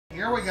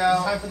here we Is it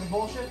go. time for the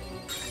bullshit?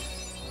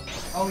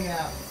 Oh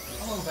yeah.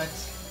 A little bit.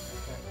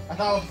 I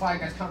thought it was the Fire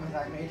Guys comment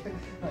that I made.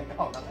 Like,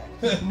 oh, not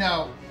that.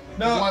 No.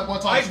 No,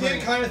 What's on I screen?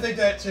 did kind of think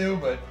that too,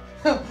 but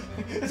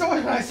It's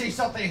always when I say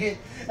something hit,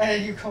 and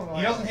then you come on.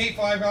 he doesn't hate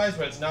Five Guys,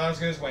 but it's not as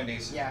good as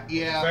Wendy's. Yeah.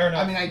 Yeah. Fair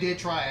enough. I mean, I did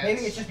try it.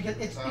 Maybe it's just because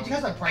it's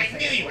because of price. I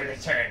knew you would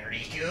return,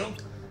 Riku.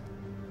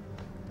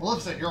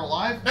 Maleficent, you're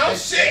alive? No and,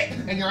 shit!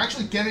 And you're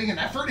actually giving an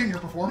effort in your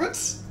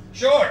performance?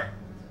 Sure.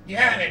 You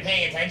haven't been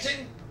paying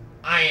attention?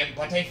 I am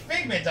but a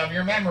figment of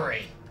your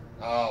memory.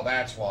 Oh,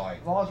 that's why.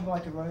 Balls you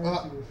like to run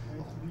Uh,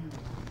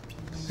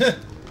 into.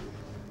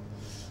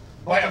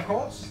 But Of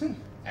course.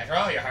 after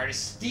all, your heart is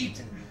steeped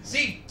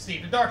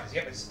in darkness.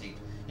 Yep, it's steeped.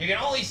 You can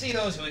only see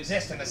those who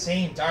exist in the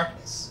same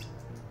darkness.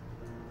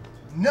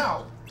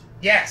 No.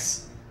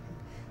 Yes.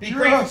 Be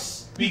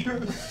Yes.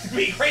 grateful.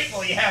 Be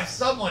grateful you have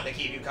someone to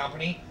keep you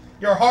company.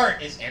 Your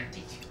heart is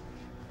empty.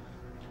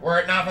 Were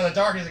it not for the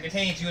darkness it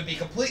contains, you would be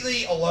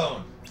completely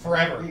alone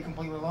forever. Be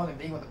completely alone and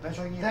being with a bitch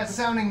like you. That's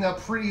sounding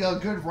pretty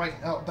good right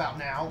about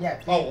now. Yeah.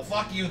 Oh, well,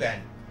 fuck you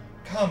then.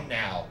 Come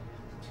now.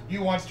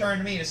 You once turned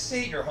to me to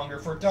sate your hunger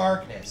for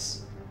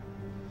darkness.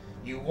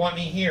 You want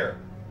me here.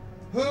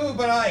 Who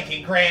but I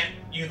can grant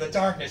you the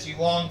darkness you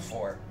long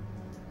for?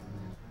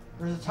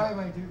 There's a time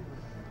I do.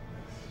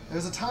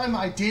 There's a time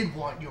I did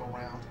want you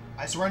around.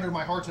 I surrendered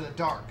my heart to the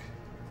dark.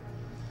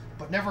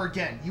 But never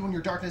again. You and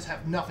your darkness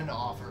have nothing to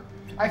offer.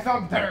 I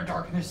found better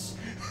darkness.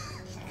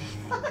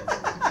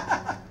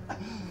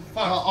 Fuck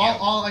you.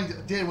 All I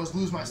did was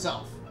lose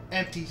myself.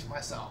 Empty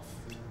myself.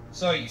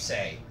 So you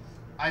say.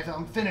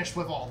 I'm finished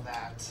with all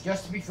that.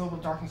 Just to be filled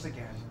with darkness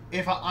again.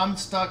 If I'm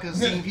stuck as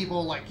seeing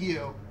people like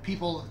you,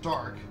 people in the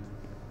dark,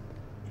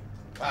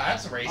 Wow,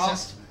 that's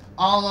racist.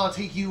 I'll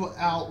take you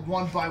out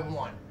one by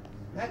one.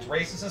 That's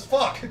racist as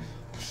fuck.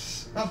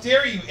 How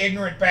dare you,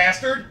 ignorant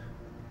bastard?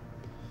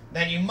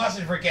 Then you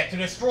mustn't forget to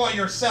destroy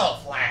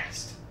yourself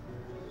last.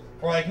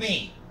 For like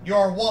me,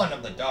 you're one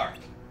of the dark.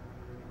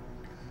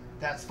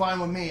 That's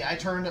fine with me. I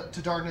turned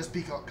to darkness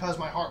because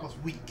my heart was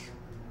weak.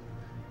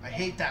 I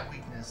hate that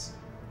weakness.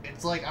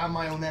 It's like I'm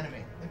my own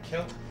enemy. Then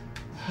kill.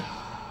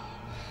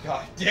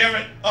 God damn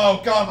it!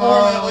 Oh god, more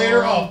on that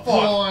later. Oh fuck!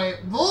 Boy,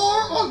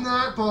 more on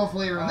that both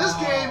later in this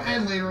game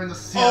and later in the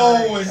series.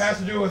 Oh, it has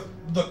to do with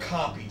the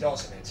copy,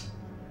 doesn't it?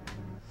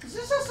 Does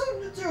this have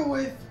something to do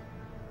with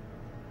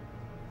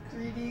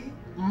 3D?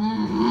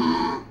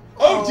 Mm-hmm.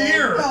 Oh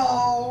dear!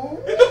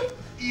 No.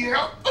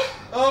 Yep.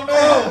 Oh I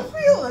have no!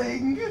 a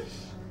feeling.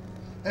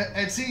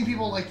 And seeing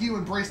people like you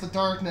embrace the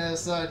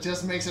darkness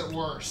just makes it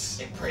worse.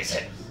 Embrace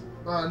it.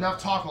 Enough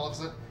talk,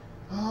 Maleficent.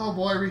 Oh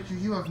boy, Riku,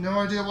 you have no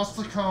idea what's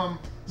to come.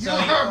 You So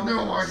have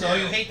no idea. So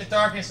you hate the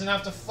darkness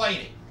enough to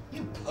fight it,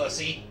 you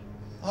pussy.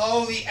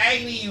 Oh, the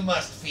agony you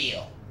must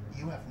feel.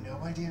 You have no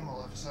idea,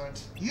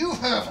 Maleficent. You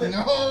have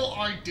no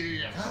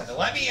idea. God, then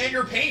let me end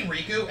your pain,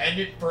 Riku. End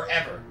it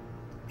forever.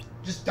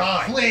 Just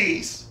die.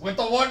 Please. With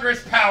the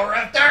wondrous power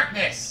of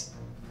darkness.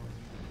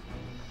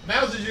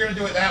 Now since you're gonna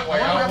do it that way,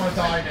 I don't want to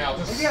die now.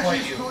 Just Maybe I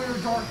spite should you. clear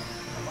dark.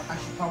 I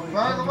should probably.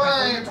 By the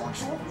way- Dark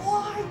Sword.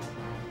 What?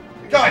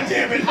 God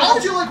damn it! How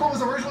would you like what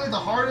was originally the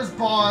hardest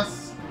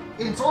boss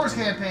in Sora's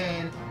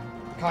campaign,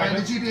 Kind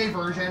the of. GBA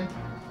version,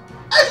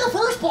 as your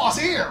first boss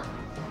here?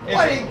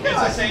 It's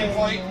the same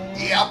fight.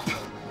 Yep.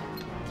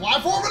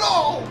 Platform and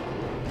all.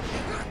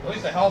 At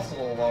least the health's a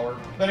little lower.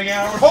 Then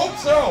again, I would hope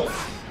so!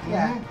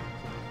 Yeah.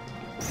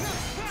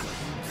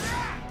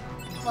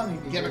 Funny.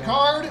 Get a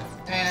card,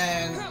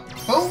 and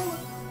boom.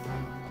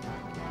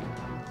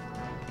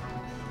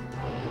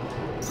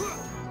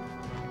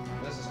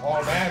 This is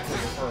automatically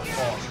your first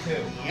boss, too.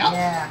 Yep.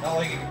 Yeah. Not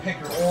like you can pick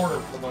your order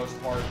for the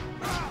most part.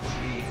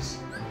 Jeez.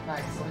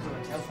 Nice. So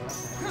it's a tail for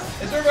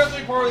us. Is there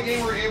eventually part of the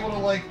game where you're able to,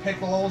 like, pick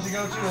the levels you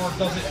go to, or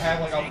does it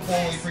have, like, a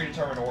fully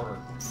predetermined order?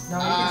 No,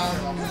 you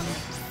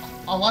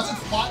can Unless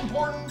it's plot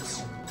important,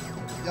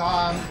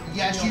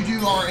 yes,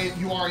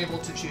 you are able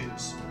to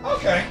choose.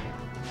 Okay.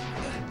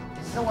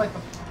 It's still like the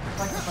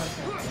first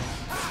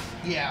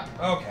game. Yeah.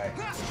 Okay.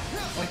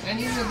 Like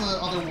any of the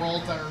other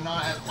worlds that are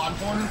not as plot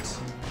important.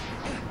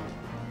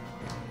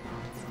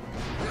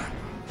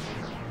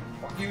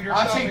 Fuck you, you're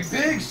I'll stopping. take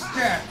big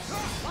steps.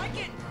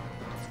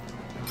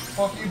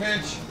 Fuck you,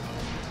 bitch.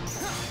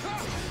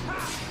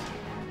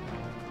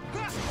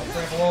 I'll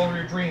trample all over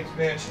your dreams,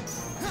 bitch.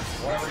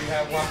 Whatever you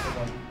have left of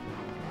them.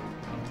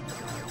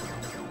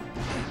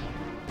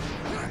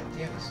 God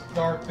damn this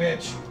dark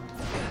bitch.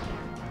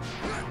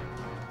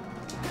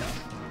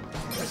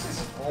 This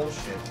is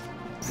bullshit.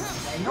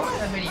 Yeah, you don't have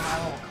that many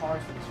high level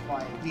cards for this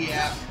fight.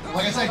 Yeah.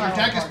 Like I said, your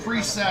deck is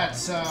preset,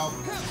 so.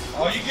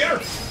 Oh, you get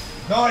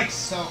her! Nice!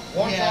 So,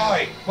 One yeah.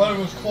 eye, but it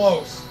was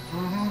close.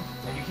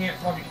 Mm-hmm. And you can't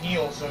fucking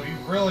heal, so you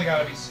really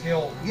gotta be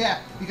skilled. Yeah,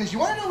 because you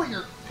want to know what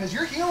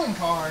your healing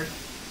card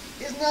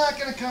is not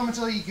gonna come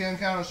until you can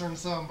encounter certain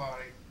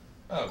somebody,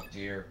 Oh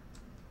dear.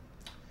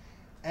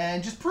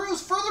 and just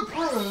further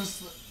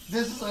proves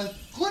this is a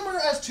glimmer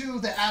as to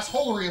the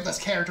assholery of this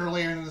character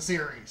later in the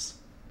series.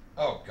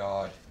 Oh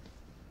god.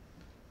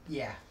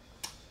 Yeah.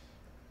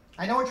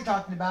 I know what you're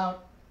talking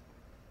about.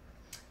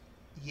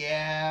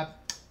 Yeah.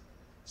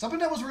 Something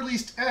that was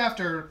released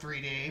after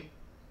 3D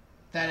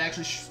that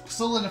actually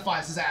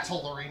solidifies his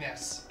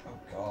assholeryness. Oh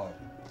god.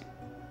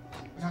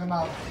 You're talking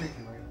about Freaky,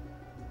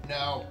 right?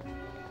 No.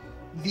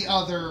 The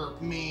other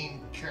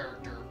main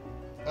character.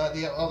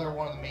 The other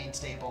one of the main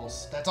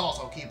staples. That's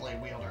also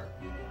Keyblade wielder.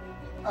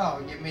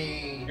 Oh, you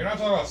mean... You're not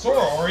talking about Sora,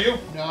 are you?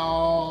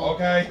 No.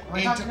 Okay. Am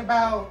I talking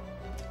about...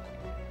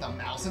 The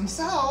mouse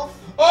himself.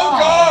 Oh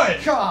god!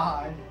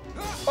 God!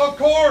 Of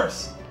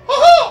course!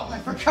 Ha I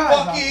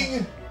forgot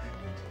Fucking...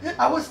 about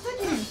I was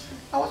thinking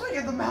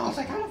of the mouse.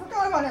 I kind of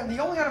forgot about him. The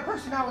only other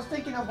person I was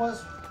thinking of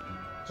was...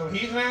 So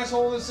he's an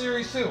asshole in this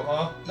series too,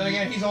 huh? Then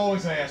again, he's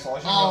always an asshole. I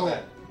should know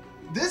that.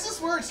 This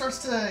is where it starts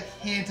to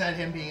hint at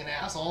him being an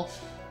asshole.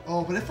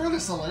 Oh, but it further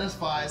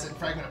solidifies in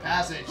Fragment of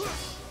Passage.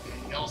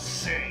 You'll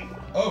see.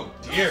 Oh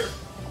dear.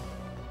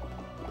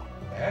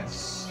 That's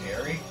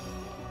scary.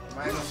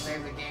 Might as well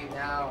save the game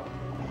now.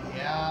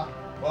 Yeah.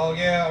 Well,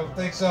 yeah, I would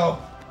think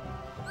so.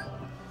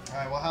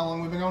 Alright, well, how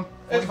long have we been going?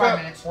 It's 45 about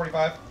minutes.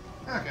 45.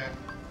 Okay.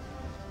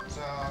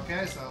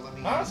 So, let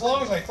me... Not as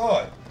long as I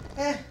thought.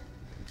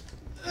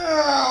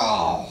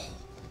 Oh!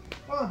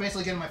 Well, I'm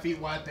basically getting my feet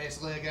wet,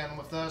 basically, again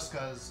with this,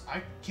 because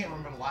I can't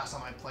remember the last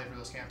time I played through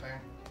this campaign.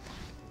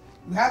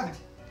 You haven't.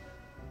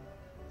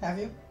 Have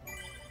you?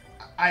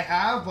 I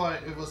have,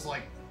 but it was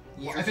like...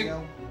 Years I think,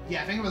 ago?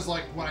 Yeah, I think it was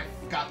like when I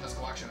got this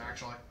collection,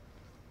 actually.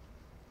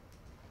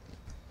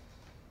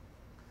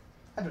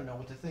 I don't know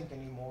what to think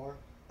anymore.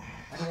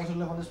 I don't want to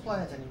live on this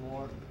planet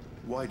anymore.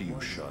 Why do you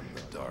shun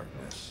the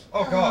darkness?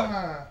 Oh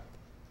god.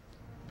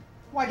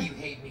 Why do you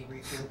hate me,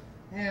 Riku?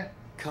 Yeah.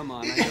 Come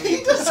on, I know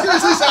He does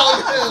seriously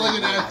sound like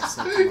an ass.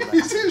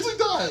 He seriously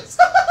does.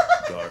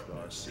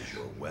 Darkness is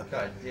your weapon.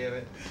 God damn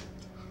it.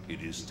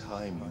 It is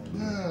time you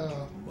learn.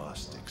 You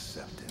must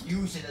accept it.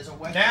 Use it as a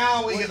weapon.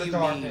 Now we What get do the you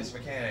darkness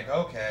mechanic.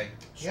 Okay.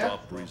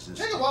 Stop resisting.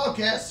 Take a wild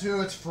guess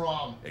who it's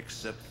from.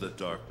 Accept the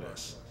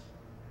darkness.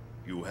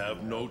 You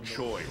have no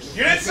choice.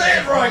 You didn't say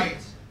it right!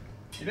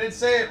 You didn't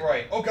say it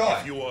right. Oh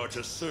god. If you are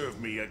to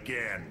serve me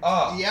again.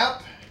 Ah.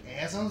 Yep.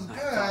 Anson's I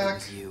thought it back.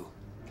 was you.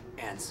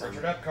 And some.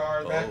 Richard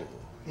Epcar back. Oh,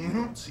 you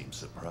don't seem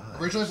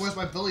surprised. Originally voiced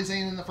by Billy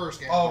Zane in the first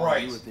game. Oh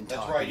right. You have been That's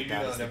talking right. You do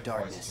about know is the the different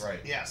voice. darkness. That's right.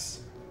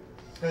 Yes.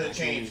 Because it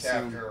changed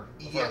assume after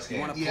the Yeah, first You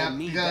game. wanna yeah, pull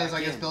me because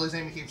back I guess in, Billy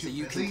Zane became so too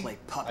you busy. can play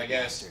puppet I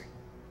guess. master.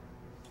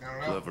 I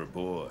don't know. Clever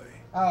boy.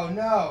 Oh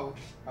no.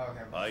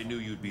 Okay. I knew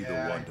you'd be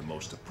Yeah. the one to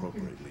most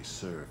appropriately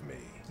serve me.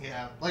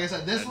 Yeah, like I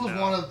said, this And was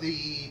now, one of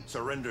the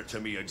Surrender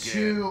to me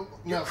again.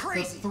 the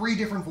crazy. 3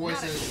 different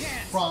voices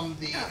from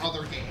the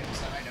other games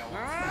that I know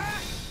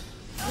of.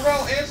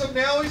 Well, as of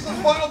now, he's the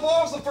final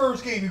boss of the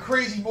first game, you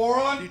crazy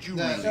moron! Did you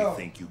No. really No.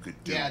 think you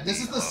could do Yeah, this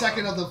me is the harm?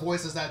 second of the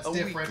voices that's A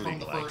different from weakling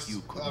the like first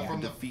you couldn't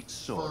from the defeat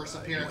Sora. first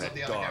appearance You of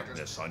the had other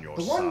darkness characters. on your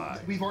The one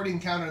side. we've already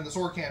encountered in the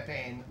Sword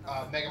campaign,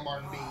 Mega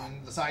Martin being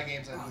in the side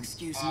games, and Oh,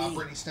 excuse me.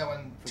 Brittany Snow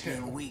in For being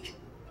 2. weak.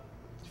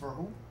 For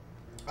who?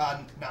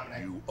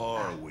 Nominate. You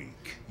are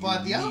weak.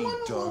 But You the other need one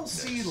we'll darkness.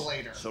 see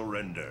later.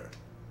 Surrender.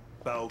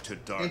 Bow to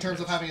darkness. In terms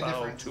of having a Bow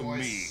different to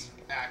voice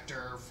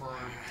actor for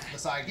the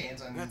side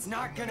games and That's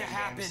not and the gonna main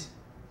happen. games.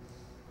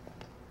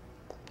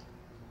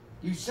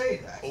 You say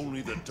that. me.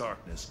 Only the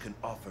darkness can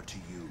offer to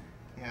you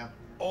Yeah.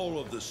 all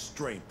of the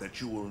strength that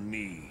you will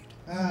need.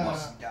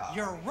 Must die.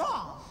 You're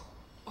wrong.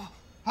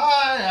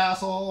 Hi,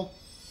 asshole.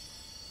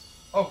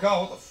 Oh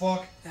god, what the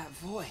fuck? That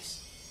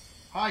voice.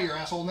 Hi, your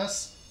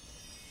assholeness.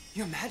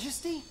 Your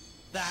Majesty?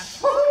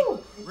 That's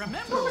Woo!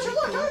 remember, Would you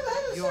look at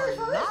that? you're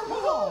not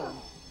alone.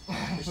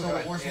 There's still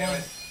the worst Damn one.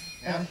 it.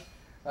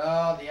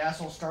 Yeah. The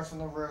asshole starts from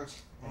the root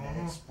and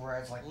then it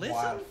spreads like Listen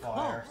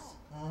wildfire. close.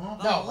 No,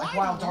 The like light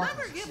wild will darkness.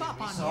 never give excuse up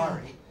me, on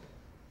sorry. you.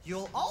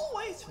 You'll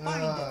always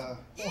find Uh,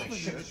 it. Holy even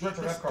shit, in this the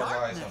Richard deepest Epcar guy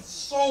has done darkness.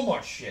 so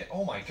much shit.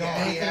 Oh my god. Yeah,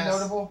 Anything yes.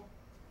 notable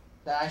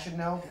that I should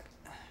know?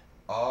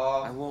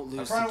 I won't lose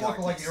I'm trying the to look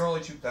at like darkness. the early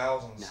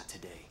 2000s. Not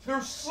today.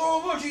 There's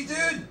so much he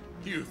did!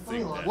 You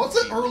think that What's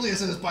the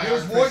earliest in his There's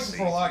biography? voices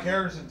for a lot of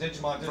characters in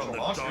Digimon from Digital the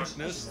Monsters.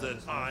 darkness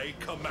that I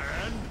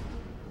command?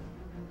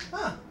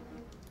 Huh.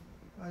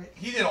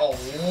 He did a lot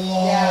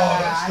Yeah,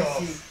 of I stuff.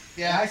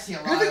 see. Yeah, I see a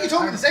lot Good thing you of-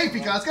 told me I to save remember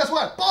because guess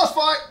what? Boss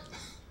fight!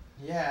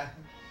 Yeah.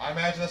 I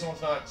imagine this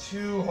one's not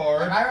too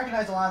hard. I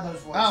recognize a lot of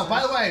those voices. Oh,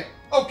 by the way,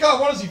 Oh god,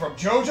 what is he from?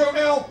 JoJo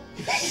now?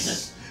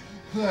 Jesus.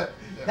 you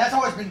That's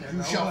always been there.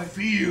 though. shall Like,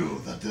 feel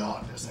the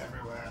darkness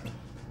everywhere.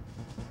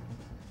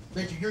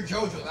 bitch, you're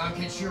JoJo, and I'm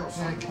Kenshiro,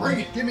 so bring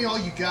it. Give me all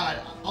you got.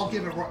 I'll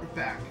give it right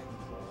back.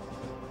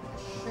 I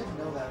should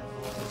know that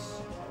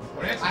voice.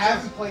 What answer I says-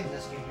 haven't played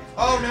this game yet.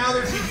 Oh, now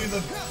they're teaching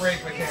the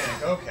break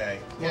mechanic. Okay.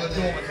 Yeah, Or the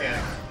they- dual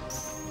mechanic.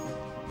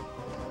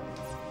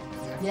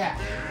 Yeah,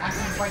 after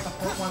you fight the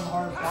first one of the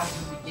hardest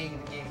bosses in the beginning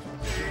of the game.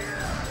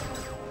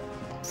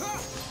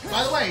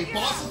 By the way,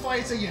 boss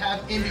fights that you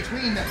have in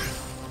between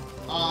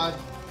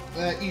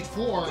each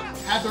floor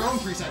have their own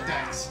preset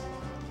decks.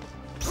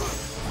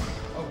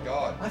 Oh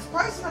god. I'm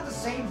surprised it's not the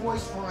same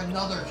voice for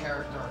another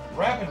character.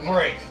 Rapid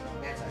break.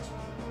 That's actually.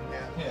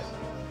 Yeah. Yes.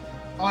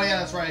 Oh yeah,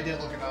 that's right. I did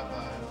look it up.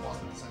 It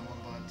wasn't the same one,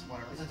 but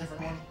whatever. It's a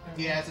different one.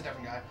 Yeah, it's a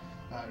different guy.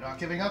 Not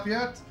giving up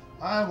yet.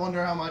 I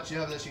wonder how much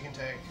of this you can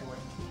take.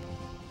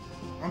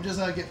 I'm just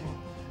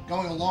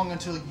going along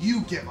until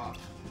you give up.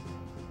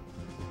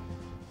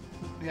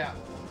 Yeah.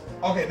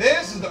 Okay,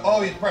 this is the.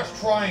 Oh, you press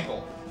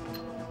triangle.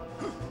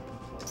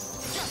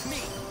 Just me.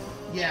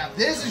 Yeah,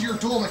 this is your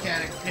dual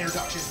mechanic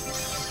introduction.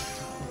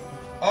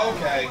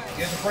 Okay,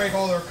 you have to break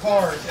all their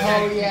cards. And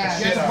Oh, then yeah.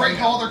 You have to break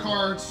all their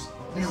cards.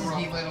 This is the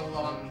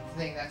little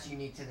thing that's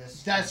unique to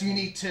this. That's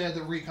unique to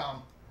the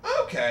Recom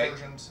Okay.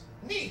 versions.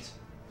 Neat.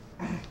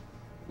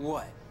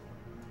 What?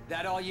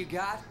 That all you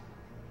got?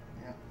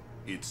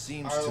 It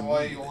seems By the to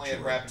way, me you only that had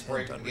your rapid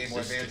break intent in on the Game Boy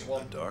Advance resisting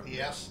one? the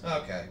darkness.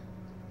 Okay.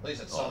 At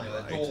least it's something.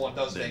 Alright, The dual one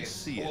does then make it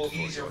see a it little for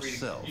easier for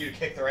yourself. you to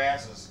kick their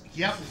asses.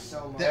 Yep. This is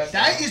so much.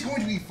 That is going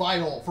to be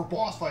vital for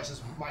boss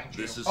fights, mind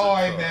you. This is Oh, a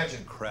I card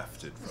imagine.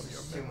 crafted from This is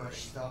your too memory. much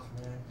stuff,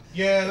 man.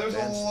 Yeah, there's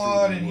Advance a through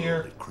lot the in world here.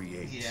 it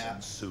creates, Yeah.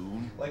 and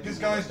soon Like, this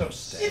you will guy's done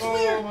understand. It's so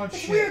weird. much It's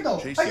shit. weird though.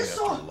 Chasing I just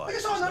after saw light another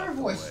is not the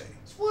voice. way.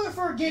 Spoiler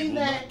for a It game will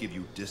that not give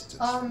you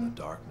distance from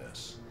the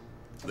darkness.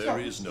 There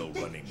is no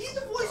running he's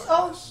from the voice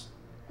darkness.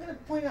 I'm gonna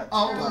point out.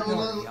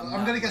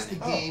 I'm gonna guess the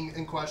game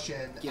in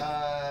question.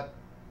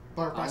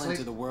 Butterfly I'll Sleep.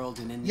 enter the world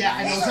and in the Yeah, I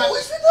end, know He's the exactly.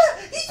 voice for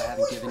that. He's I the haven't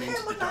voice given for in him,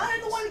 to but the not in the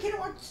darkness. one in Kingdom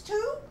Hearts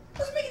 2.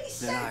 Doesn't make any sense.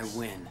 then I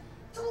win.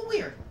 It's a little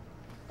weird.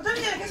 But then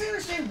again, I guess I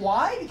understand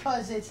why,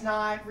 because it's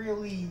not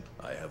really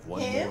I have one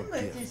him. more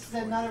gift It's for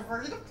you. another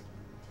version of.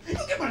 You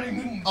get what I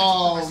mean?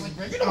 Oh, You know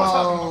what I'm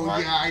talking about,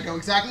 right? yeah, I know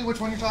exactly which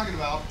one you're talking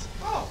about.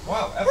 Oh,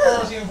 wow.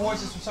 FR's even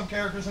voices for some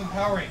characters in the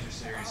Power Rangers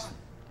series.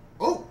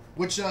 Oh,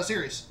 which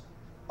series?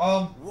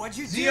 What'd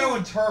you Zeo do?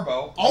 and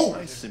Turbo. Oh,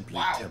 I simply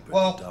wow. tempered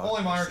Well, the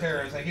only minor darkness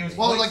characters. Like, he was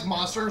Well, Blaze- like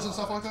monsters and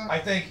stuff like that? I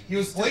think he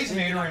was Still thinking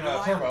Blazemator I in rely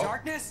on Turbo.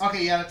 darkness?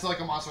 Okay, yeah, that's like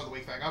a monster of the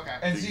week thing. Okay.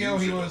 And To Zeo,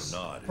 use he it or was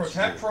not is your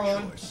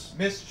Protectron, choice.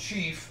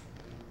 Mischief,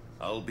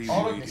 I'll be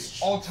Auto- waiting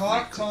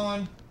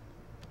Autocton,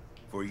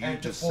 for you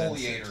and to sense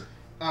it. Defoliator.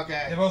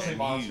 Okay. They're mostly And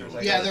monsters. you-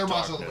 I Yeah, guess. they're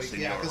monster of the darkness week.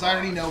 in Yeah, your because I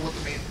already heart. know what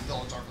the main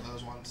villains are for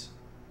those ones.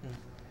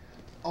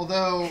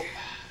 Although,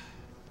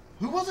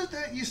 who was it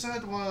that you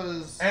said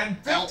was? And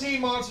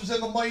 15 monsters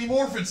in the Mighty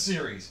Morphin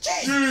series.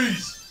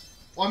 Jeez!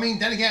 Well, I mean,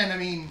 then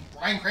again,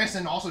 Bryan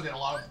Cranston also did a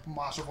lot of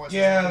monster voices.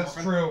 Yeah, in that's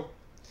Morphin. true.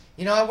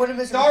 You know, I wouldn't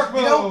miss. Dark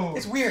You know, mode.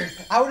 it's weird.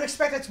 I would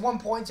expect at one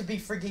point to be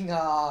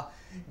freaking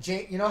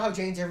Jane. You know how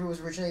Jane's Avery was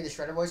originally the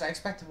Shredder voice? I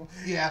expect him.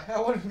 Yeah. I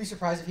wouldn't be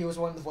surprised if he was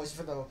one of the voices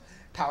for the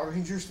Power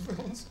Rangers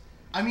villains.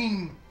 I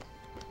mean,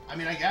 I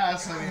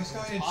guess. I mean, This guy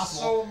it's did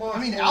possible. so much I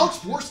mean, work. Alex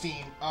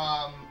Borstein,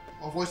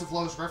 a voice of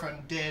Lois Griffin,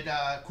 did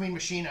Queen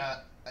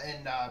Machina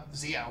in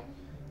Zeo.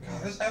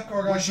 God, this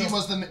FCAR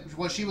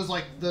guy. She was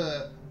like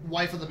the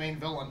wife of the main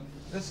villain.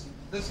 This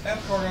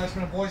FCAR guy's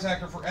been a voice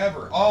actor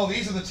forever. Oh,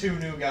 these are the two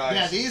new guys.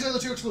 Yeah, these are the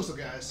two exclusive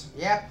guys.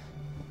 Yep.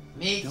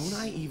 Me. Don't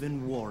I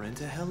even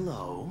warrant a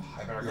hello?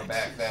 I better go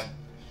back then.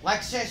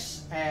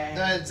 Lexus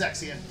and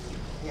Zexian.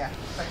 yeah.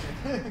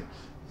 Lexus.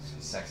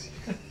 Sexy.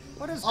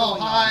 What is Oh,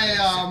 going hi,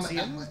 on,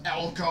 Zexian? I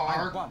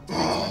Elgar. want an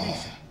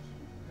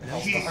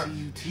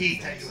explanation. He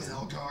thought he was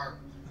Elgar.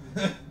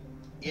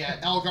 Yeah,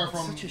 Elgar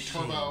from Such a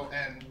shame. Turbo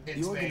and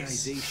In The Space.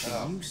 organization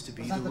Oh. used to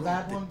be Was the that the rope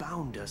bad that one?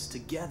 bound us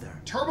together.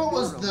 Turbo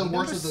was You're the only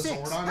worst number of the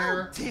 6. Zordon How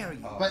era, dare you?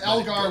 but Let it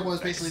Elgar go, was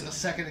basically Vexen. the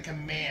second in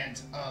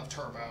command of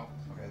Turbo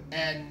Okay.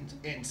 and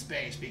In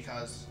Space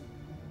because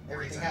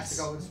Everything has to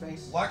go in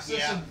space. Lexus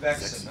Yeah. and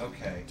Vexen.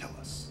 Okay. Tell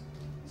us.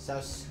 So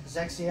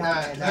Zexion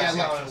Yeah, and yeah,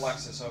 Vexen and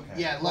Lexus. Okay.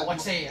 yeah,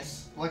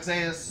 Lexaeus.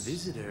 Lexaeus.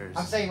 Visitors.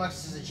 I'm saying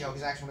Lexus is a joke.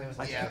 His actual name is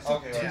I Lexaeus. Yeah. think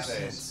Okay, two Lexaeus.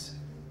 cents.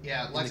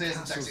 Yeah, the Lexaeus and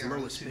castle's Zexion are the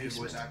lowest two new voice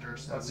basement.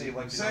 actors. Let's see. that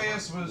we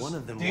Lexaeus was One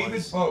of them David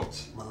was-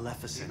 Boat.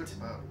 Maleficent. David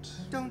Boat.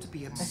 Don't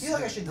be upset. feel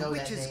like I should the know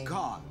witch that is name.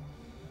 gone.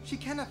 She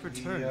cannot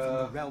return The, from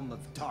the realm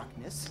of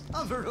darkness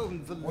of her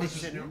own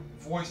volition.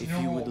 Voice If you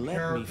numeral would let me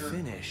character,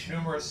 finish.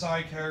 numerous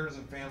side characters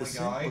in The Family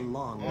scent Guy.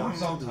 belonged Or not to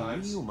the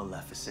sometimes. real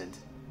Maleficent,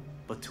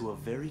 but to a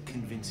very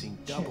convincing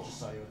Shit, double. just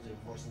saw you with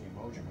the voice in the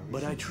emoji movie.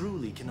 But I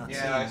truly cannot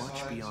Yeah, I say saw much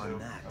that beyond too.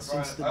 that, I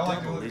since find- the I like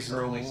to double look at is the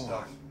no early more.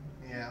 stuff.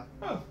 Yeah.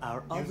 Huh. Our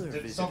You other did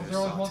visitors something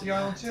early saw Monkey to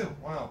Island that. too.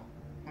 Wow.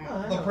 Oh,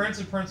 I The know. Prince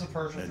and Persia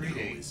And who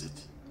 3D. is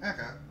it?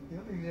 Okay.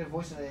 You did a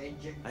voice in the I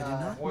do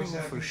not voice know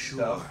acting for sure,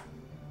 stuff.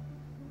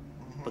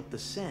 but the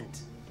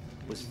scent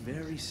was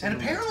very And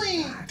similar.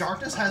 apparently, to that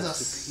Darkness of has the a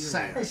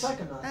superior. scent.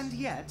 Hey, Psychonauts. And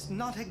yet,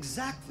 not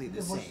exactly the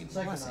The voice same,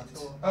 in was Psychonauts. it?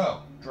 Cool.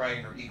 Oh,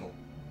 Dragon or Eagle.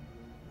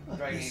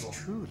 Dragon This Eagle.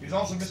 truly He's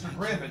also piques Mr. my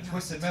Grimm in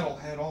Twisted Metal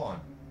Head On.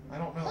 I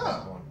don't know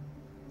that one.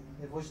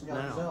 They voiced Young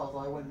Now, Zelda,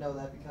 I wouldn't know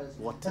that because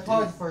what to that's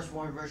probably do? the first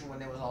one version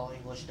when it was all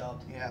English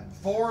dubbed. Yeah.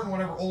 4 and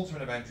whatever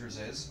Ultimate Adventures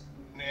is.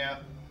 Yeah.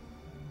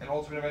 And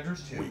Ultimate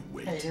Adventures 2.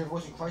 Wait. Hey, they're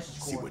voicing Crisis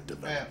See Core. what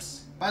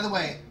develops. By the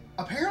way,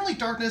 apparently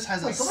Darkness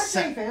has Wait, a go back to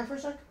Danny scent. Phantom for a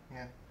sec.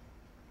 Yeah.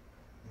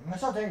 I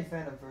saw Danny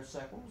Phantom for a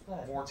sec. What was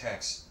that?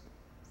 Vortex.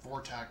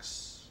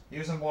 Vortex. He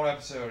was in one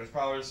episode. It's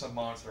probably just some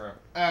monster.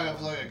 I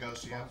have look at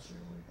Ghost, yeah.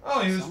 Oh,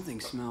 he was. Something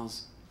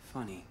smells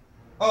funny.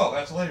 Oh,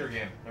 that's a later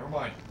game. Never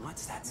mind.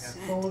 What's that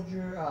scent?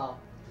 Soldier.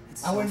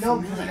 It's I so wouldn't know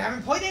because I familiar.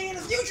 haven't played any of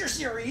the future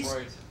series.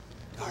 Right.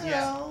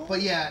 Yeah.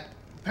 But yeah,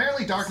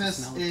 apparently Darkness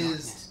Smell of is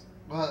darkness.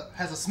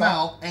 has a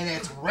smell, and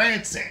it's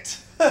rancid.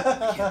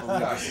 I can't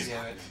believe God this is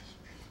damn it.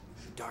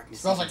 darkness.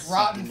 Smells even like seeped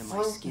rotten into my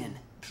fruit. skin.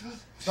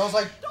 Smells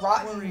like Don't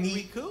rotten worry,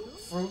 meat, Riku.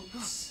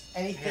 fruits,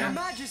 anything. Your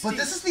Majesty. But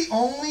this is the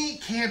only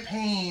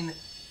campaign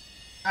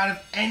out of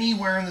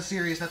anywhere in the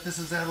series that this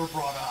is ever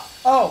brought up.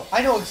 Oh,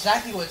 I know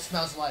exactly what it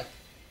smells like.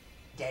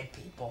 Dead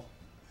people.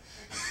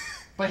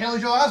 But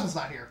Haley Joel Osment's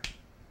not here.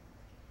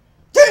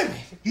 Damn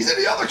it! He's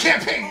in the other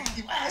campaign,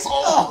 you asshole!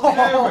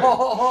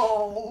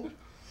 Oh.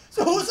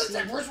 So who's this?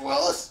 That Bruce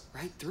Willis?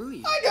 Right through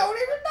you. I don't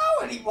even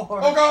know anymore.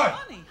 Oh God!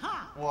 Funny,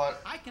 huh?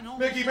 What? I can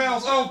only Mickey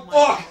Mouse, oh, my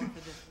fuck! power for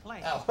this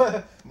play.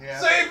 Oh. Yeah.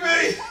 Save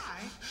me! Why?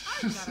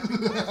 I've got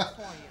a request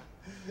for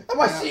you. Am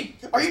I seeing?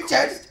 Are you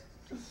dead?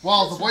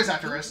 Well, the voice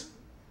actor is.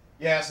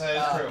 Yes, that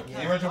is true.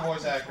 yeah. The original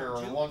voice actor,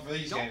 or the one for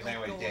these Don't games let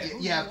anyway, go did.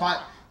 of Yeah,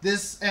 but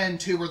this and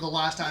 2 were the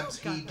last times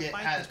You've got he to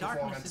fight had his the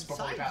darkness performance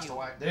before he inside passed you.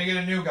 away. They get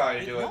a new guy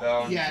to do it,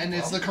 though. Yeah, and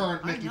it's the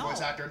current I Mickey know.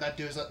 voice actor that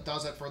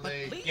does it for the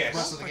But please Yes.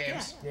 rest of don't the forget,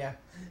 games. Yeah.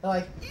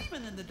 Like,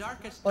 Even in the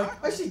darkest I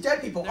darkness, see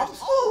dead people. there's I'm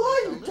still alive,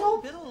 always a you little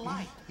dope. bit of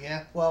light.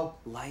 Yeah. Well,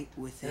 Light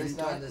within there's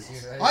not in this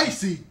darkness. here. I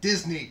see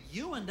Disney.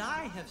 You and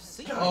I have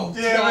seen Oh,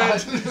 Damn God.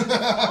 it.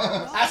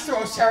 That's the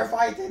most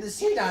terrifying thing to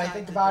see now I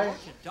think about it.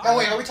 Oh,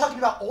 wait, are we talking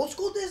about old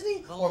school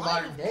Disney The or light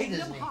modern of day Kingdom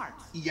Disney?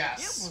 Hearts. It will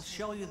Yes.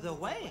 show you the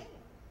way.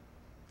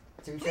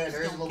 To be fair,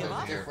 there is a Please little don't bit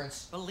of a give up.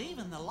 difference. Believe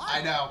in the light.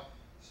 I know.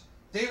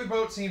 David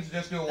Boat seems to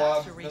just do a That's lot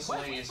a of request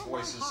miscellaneous from my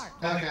voices. heart.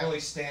 Nothing Okay. really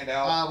stand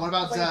out. What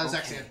about Okay.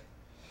 Zexion?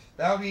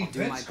 That would be I'll do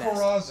my Vince best.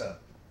 Carrazza.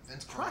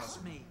 Vince Carrazza.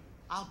 Trust me.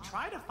 I'll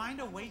try to find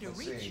a way to Let's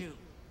reach see. you.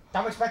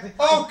 I'm expecting.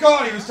 Oh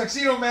God, he was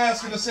Tuxedo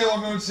Mask in the Sailor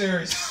Moon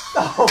series.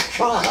 Oh,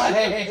 God.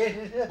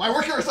 My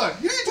work here is done.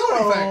 You didn't do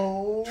anything.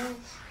 Oh.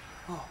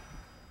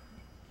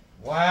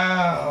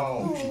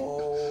 Wow.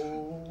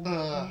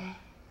 Oh.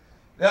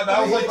 That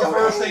was like the Wait,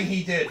 first wait. thing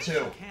he did We too.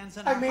 took hands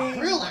in I our mean, hearts,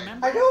 Really?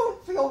 remember? I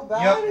don't feel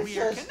bad. Yep. It's We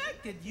are just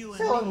connected, you and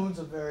Sailor me. Moon's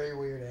a very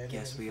weird anime.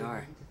 Yes, we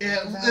are.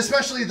 Yeah,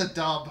 especially the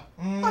dub.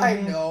 I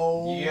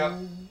know. Yep.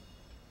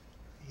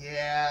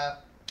 Yeah.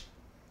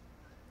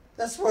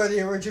 That's where the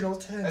original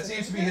 10. That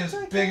seems to be his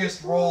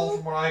biggest role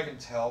from what I can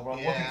tell, but I'm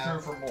Yeah.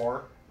 looking through for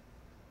more.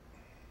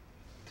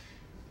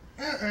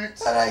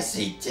 Alright. And I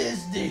see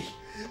Disney.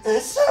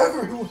 It's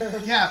everywhere.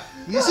 Yeah.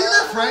 You see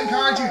that friend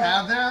card you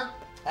have there?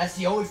 That's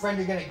the only friend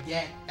you're gonna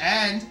get.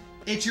 And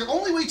it's your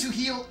only way to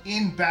heal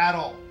in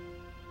battle.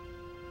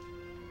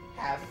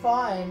 Have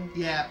fun.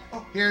 Yeah.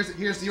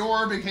 Here's the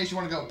orb in case you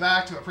want to go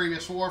back to a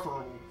previous war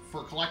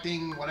for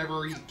collecting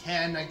whatever you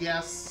can, I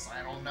guess.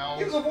 I don't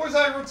He was know. a voice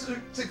actor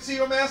for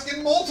Tuxedo Mask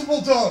in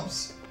multiple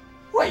dubs.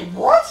 Wait,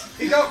 what?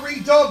 He got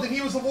redubbed, and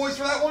he was the voice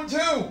for that one too.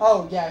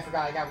 Oh, yeah, I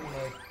forgot. I got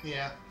remade.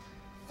 Yeah.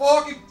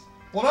 Fucking.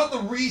 Well, not the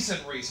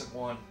recent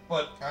one,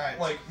 but Alright.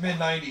 like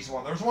mid-90s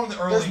one. There was one in the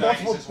early There's 90s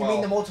multiple. as You well.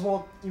 mean the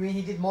multiple? You mean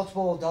he did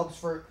multiple dubs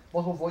for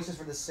multiple voices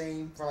for the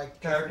same like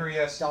Character, different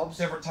yes. dubs?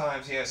 Different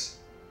times, yes.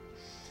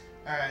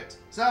 Alright.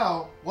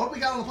 So, what we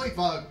got on the plate,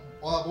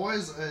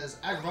 boys, is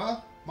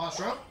Agrabah,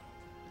 Monstro,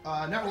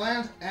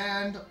 Neverland,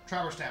 and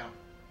Traverse Town.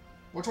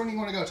 Which one do you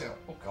want to go to?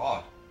 Oh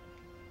God.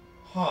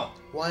 Huh.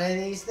 One of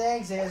these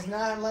things is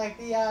not like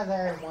the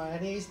other. One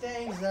of these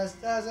things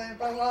just doesn't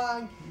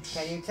belong.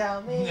 Can you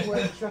tell me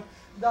which one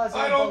doesn't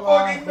I don't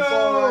belong fucking before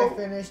know. I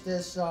finish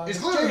this song? It's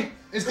clearly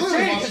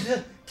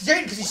Jaden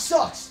because he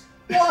sucks.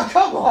 Oh,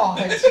 come on.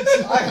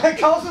 I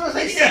call him as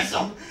a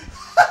system.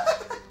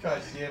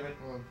 God damn it.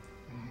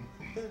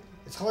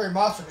 It's clearly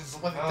monster because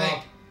it's a living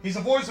thing. He's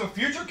the voice of a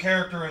future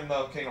character in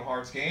the Kingdom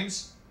Hearts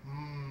games.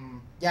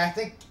 Yeah, I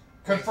think.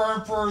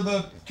 Confirmed for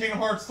the Kingdom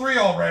Hearts 3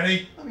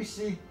 already. Let me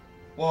see.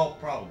 Well,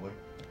 probably.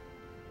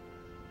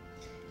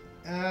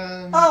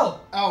 Oh!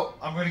 Oh,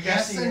 I'm gonna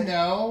guess. yes and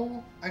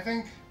no, I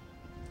think.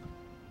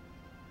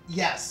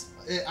 Yes.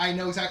 I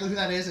know exactly who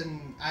that is,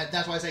 and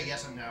that's why I say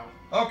yes and no.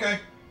 Okay.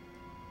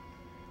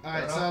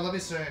 Alright, Fair so enough. let me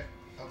see.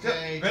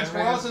 Okay. Vince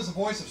generator. Carrazza is the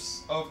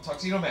voice of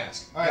Tuxedo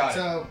Mask. Alright, Got it.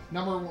 so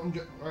number one.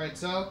 Alright,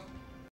 so